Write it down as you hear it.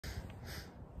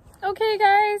Okay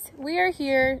guys, we are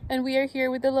here and we are here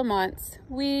with the Lamonts.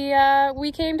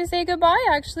 We came to say goodbye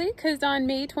actually, because on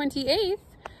May 28th,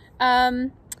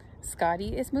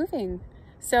 Scotty is moving.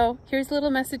 So here's a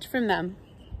little message from them.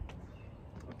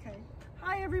 Okay.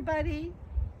 Hi everybody.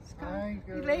 Scott, Hi,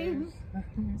 Elaine,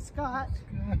 Scott.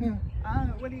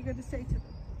 What are you going to say to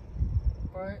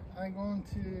them? I'm going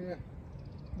to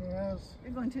new house.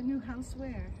 You're going to a new house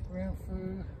where? Rent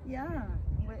food. Yeah.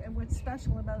 And what's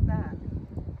special about that?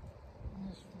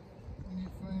 New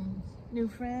friends. New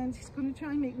friends. He's going to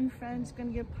try and make new friends. He's going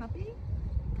to get a puppy.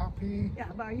 Puppy. Yeah,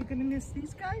 but are you going to miss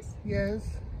these guys?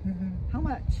 Yes. How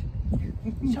much?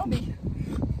 Show me.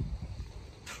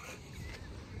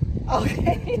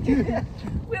 Okay.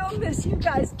 We'll miss you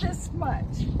guys this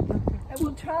much. And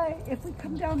we'll try, if we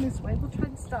come down this way, we'll try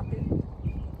to stop in.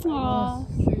 Aww.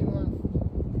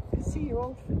 See your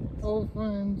old friends. Old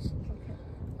friends. Okay.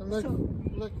 I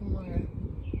look at my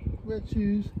red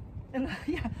shoes. And,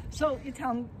 yeah. So you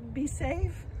tell them, be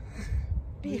safe,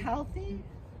 be healthy,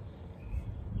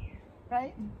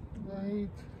 right? Right.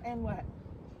 And what?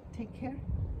 Take care.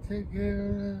 Take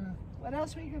care. What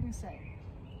else were you going to say?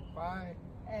 Bye.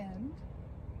 And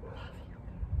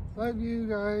Love you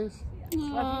guys. yes,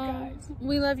 love you guys.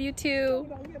 We love you too.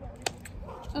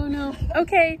 Oh no.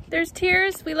 Okay, there's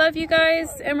tears. We love you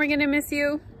guys and we're gonna miss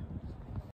you.